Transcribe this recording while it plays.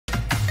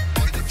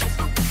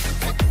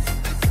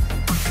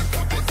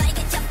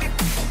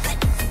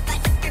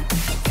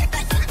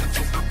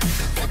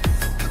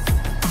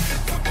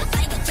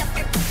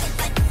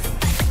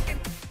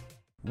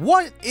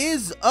What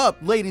is up,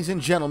 ladies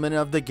and gentlemen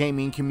of the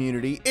gaming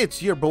community?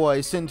 It's your boy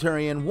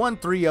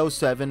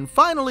Centurion1307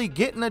 finally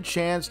getting a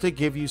chance to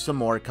give you some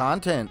more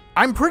content.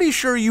 I'm pretty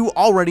sure you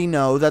already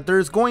know that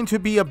there's going to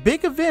be a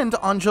big event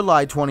on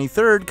July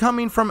 23rd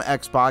coming from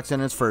Xbox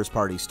and its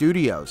first-party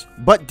studios.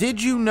 But did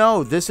you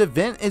know this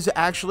event is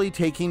actually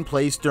taking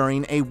place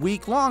during a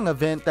week-long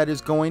event that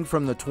is going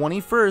from the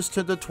 21st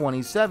to the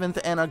 27th,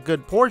 and a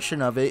good portion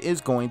of it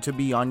is going to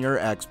be on your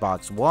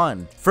Xbox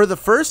One. For the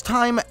first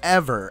time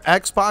ever,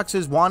 Xbox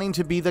is wanting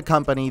to be the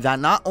company that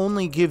not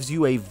only gives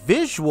you a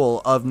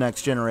visual of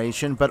next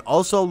generation, but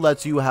also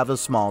lets you have a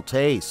small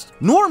taste.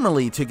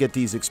 Normally, to get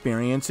these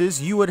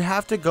experiences, you would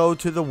have to go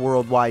to the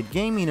worldwide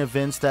gaming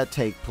events that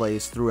take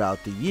place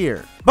throughout the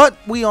year. But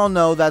we all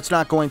know that's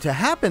not going to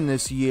happen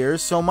this year,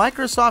 so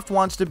Microsoft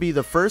wants to be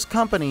the first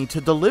company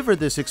to deliver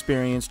this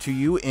experience to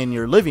you in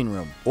your living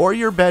room, or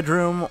your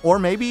bedroom, or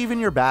maybe even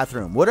your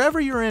bathroom. Whatever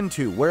you're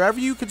into, wherever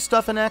you could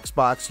stuff an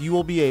Xbox, you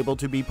will be able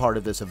to be part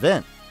of this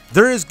event.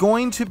 There is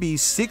going to be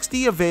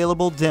 60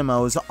 available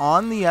demos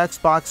on the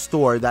Xbox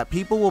store that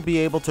people will be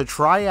able to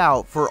try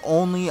out for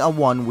only a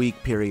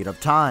 1-week period of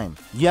time.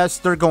 Yes,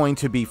 they're going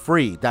to be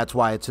free, that's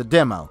why it's a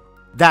demo.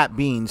 That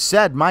being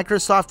said,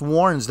 Microsoft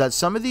warns that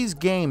some of these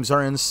games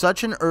are in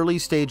such an early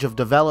stage of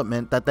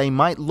development that they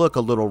might look a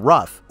little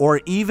rough,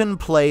 or even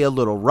play a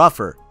little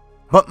rougher.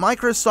 But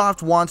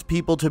Microsoft wants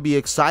people to be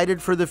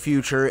excited for the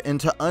future and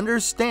to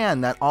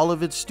understand that all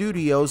of its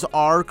studios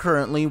are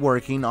currently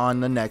working on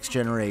the next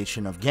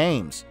generation of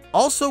games.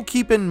 Also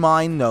keep in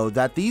mind though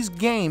that these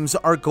games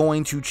are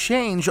going to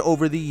change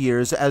over the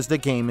years as the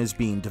game is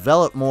being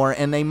developed more,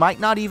 and they might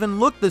not even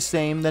look the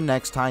same the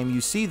next time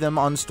you see them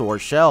on store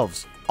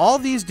shelves. All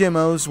these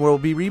demos will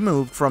be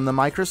removed from the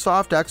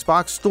Microsoft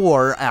Xbox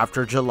Store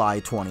after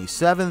July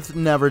 27th,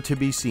 never to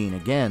be seen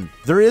again.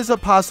 There is a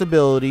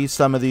possibility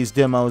some of these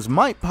demos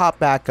might pop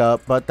back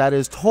up, but that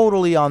is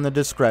totally on the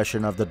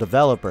discretion of the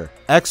developer.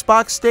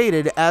 Xbox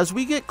stated as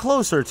we get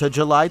closer to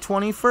July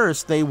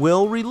 21st, they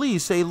will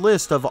release a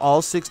list of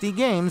all 60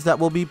 games that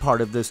will be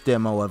part of this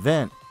demo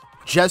event.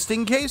 Just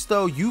in case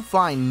though you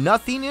find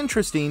nothing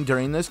interesting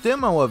during this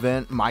demo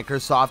event,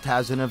 Microsoft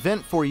has an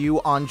event for you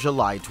on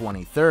July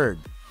 23rd.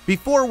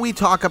 Before we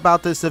talk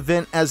about this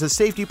event, as a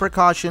safety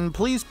precaution,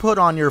 please put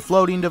on your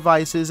floating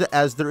devices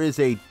as there is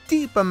a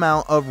deep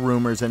amount of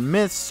rumors and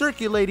myths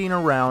circulating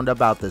around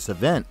about this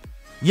event.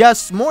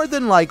 Yes, more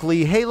than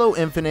likely, Halo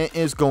Infinite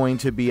is going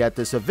to be at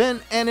this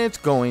event, and it's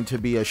going to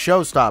be a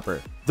showstopper.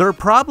 They're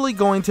probably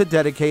going to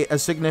dedicate a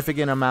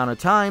significant amount of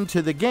time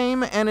to the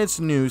game and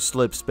its new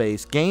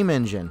Slipspace game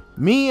engine.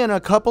 Me and a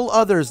couple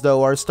others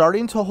though are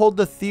starting to hold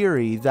the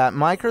theory that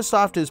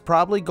Microsoft is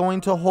probably going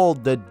to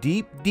hold the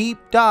deep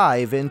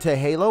dive into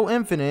Halo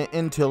Infinite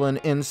until an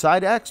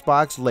Inside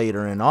Xbox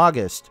later in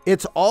August.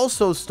 It's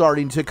also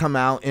starting to come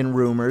out in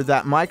rumor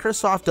that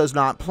Microsoft does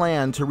not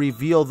plan to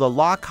reveal the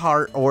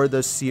Lockhart or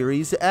the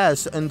Series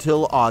S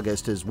until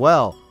August as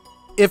well.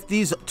 If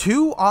these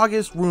two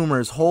August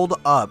rumors hold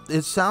up,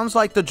 it sounds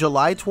like the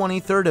July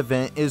 23rd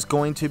event is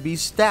going to be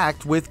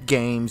stacked with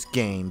games.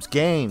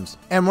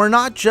 And we're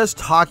not just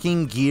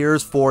talking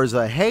Gears,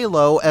 Forza,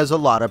 Halo, as a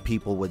lot of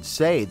people would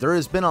say. There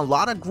has been a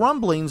lot of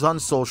grumblings on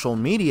social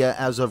media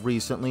as of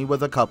recently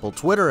with a couple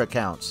Twitter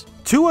accounts.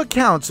 Two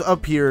accounts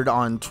appeared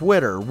on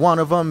Twitter, one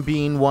of them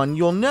being one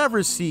you'll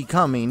never see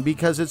coming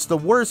because it's the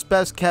worst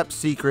best kept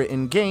secret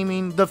in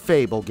gaming, the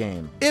Fable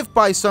game. If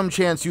by some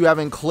chance you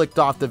haven't clicked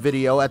off the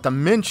video at the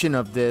mention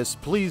of this,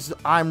 please,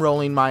 I'm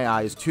rolling my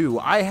eyes too.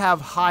 I have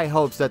high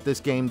hopes that this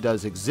game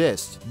does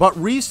exist. But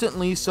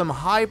recently, some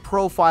high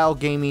profile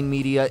gaming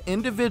media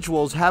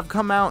individuals have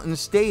come out and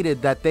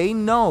stated that they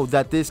know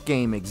that this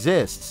game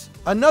exists.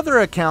 Another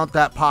account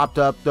that popped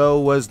up though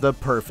was the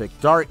Perfect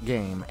Dark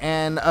game,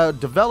 and a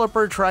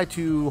developer tried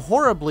to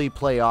horribly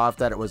play off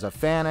that it was a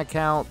fan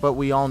account, but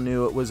we all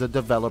knew it was a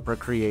developer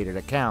created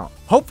account.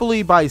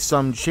 Hopefully by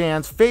some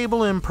chance,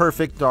 Fable and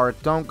Perfect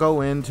Dark don't go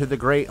into the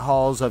great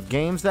halls of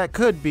games that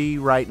could be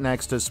right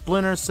next to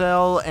Splinter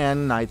Cell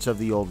and Knights of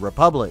the Old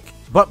Republic.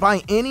 But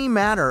by any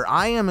matter,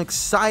 I am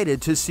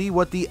excited to see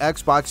what the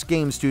Xbox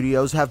game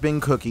studios have been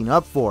cooking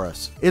up for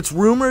us. It's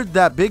rumored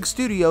that big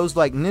studios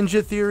like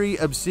Ninja Theory,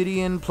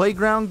 Obsidian,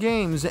 Playground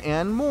Games,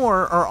 and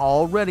more are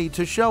all ready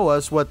to show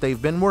us what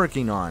they've been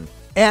working on.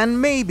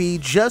 And maybe,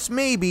 just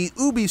maybe,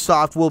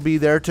 Ubisoft will be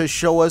there to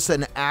show us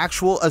an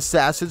actual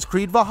Assassin's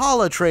Creed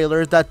Valhalla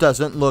trailer that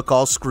doesn't look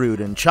all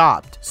screwed and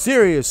chopped.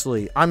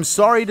 Seriously, I'm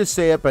sorry to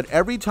say it, but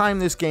every time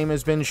this game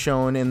has been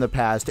shown in the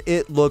past,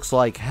 it looks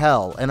like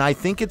hell, and I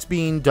think it's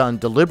being done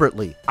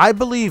deliberately. I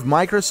believe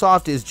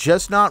Microsoft is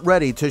just not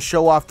ready to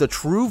show off the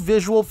true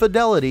visual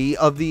fidelity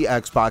of the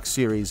Xbox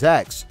Series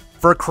X.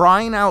 For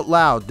crying out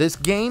loud, this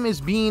game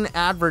is being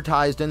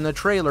advertised in the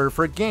trailer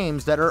for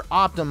games that are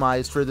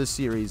optimized for the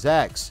Series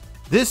X.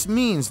 This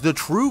means the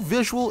true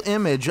visual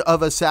image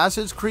of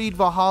Assassin's Creed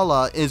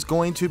Valhalla is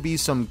going to be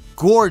some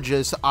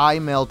gorgeous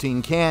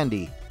eye-melting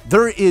candy.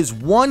 There is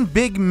one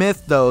big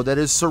myth though that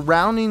is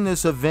surrounding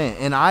this event,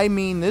 and I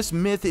mean this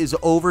myth is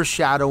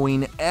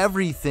overshadowing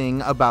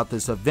everything about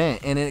this event,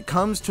 and it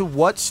comes to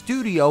what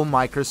studio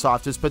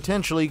Microsoft is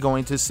potentially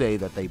going to say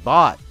that they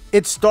bought.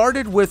 It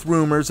started with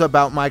rumors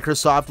about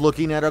Microsoft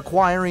looking at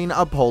acquiring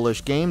a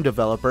Polish game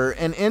developer,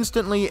 and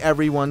instantly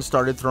everyone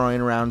started throwing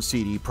around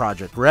CD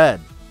Projekt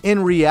Red.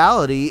 In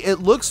reality, it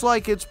looks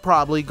like it's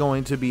probably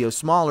going to be a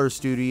smaller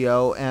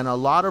studio, and a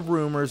lot of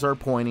rumors are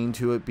pointing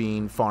to it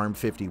being Farm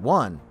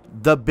 51.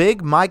 The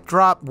big mic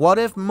drop what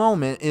if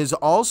moment is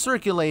all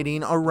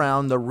circulating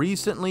around the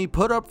recently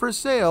put up for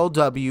sale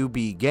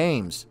WB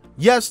Games.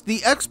 Yes, the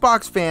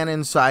Xbox fan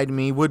inside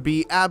me would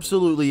be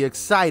absolutely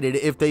excited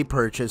if they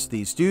purchased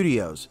these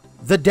studios.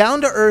 The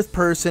down-to-earth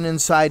person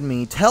inside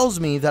me tells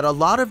me that a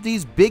lot of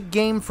these big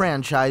game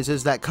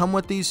franchises that come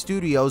with these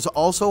studios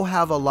also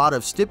have a lot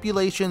of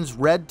stipulations,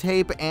 red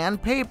tape,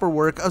 and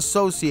paperwork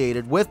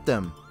associated with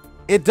them.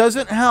 It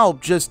doesn't help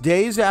just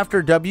days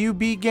after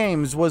WB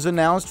Games was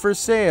announced for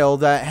sale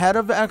that head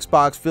of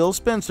Xbox Phil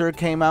Spencer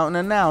came out and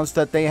announced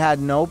that they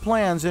had no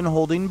plans in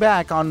holding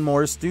back on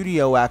more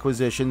studio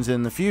acquisitions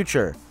in the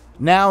future.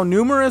 Now,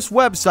 numerous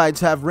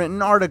websites have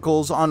written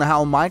articles on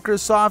how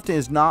Microsoft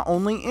is not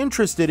only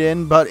interested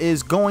in, but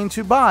is going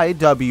to buy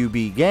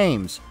WB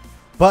Games.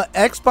 But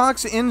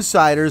Xbox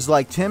insiders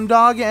like Tim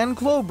Dog and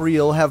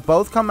Clobreel have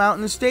both come out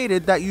and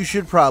stated that you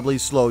should probably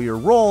slow your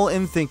roll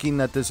in thinking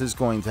that this is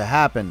going to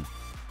happen.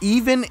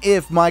 Even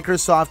if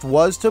Microsoft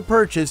was to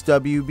purchase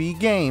WB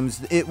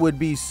Games, it would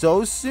be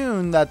so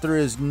soon that there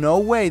is no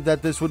way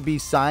that this would be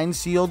signed,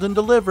 sealed, and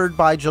delivered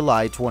by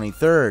July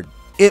 23rd.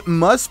 It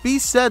must be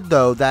said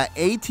though that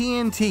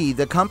AT&T,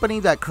 the company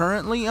that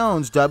currently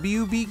owns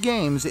WB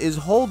Games, is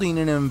holding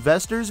an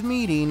investors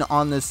meeting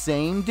on the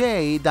same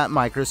day that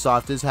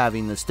Microsoft is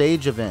having the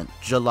stage event,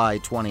 July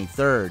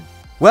 23rd.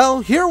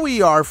 Well, here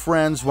we are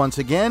friends once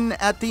again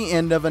at the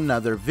end of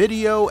another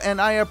video,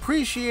 and I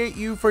appreciate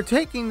you for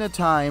taking the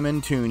time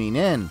and tuning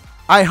in.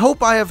 I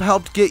hope I have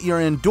helped get your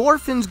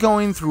endorphins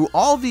going through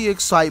all the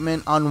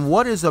excitement on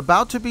what is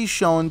about to be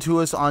shown to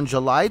us on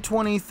July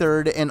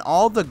 23rd and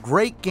all the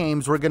great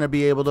games we're going to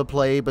be able to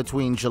play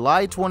between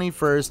July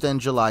 21st and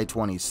July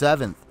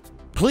 27th.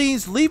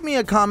 Please leave me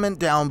a comment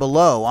down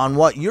below on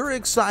what you're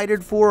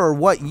excited for or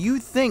what you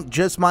think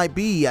just might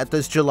be at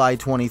this July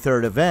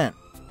 23rd event.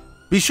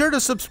 Be sure to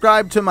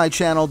subscribe to my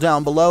channel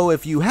down below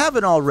if you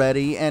haven't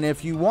already, and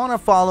if you want to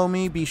follow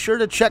me, be sure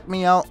to check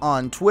me out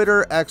on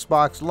Twitter,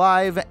 Xbox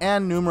Live,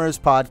 and numerous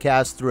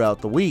podcasts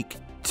throughout the week.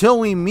 Till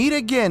we meet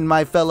again,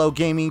 my fellow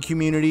gaming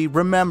community,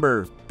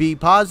 remember, be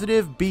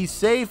positive, be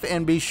safe,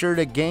 and be sure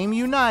to game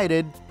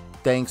united.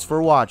 Thanks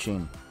for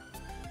watching.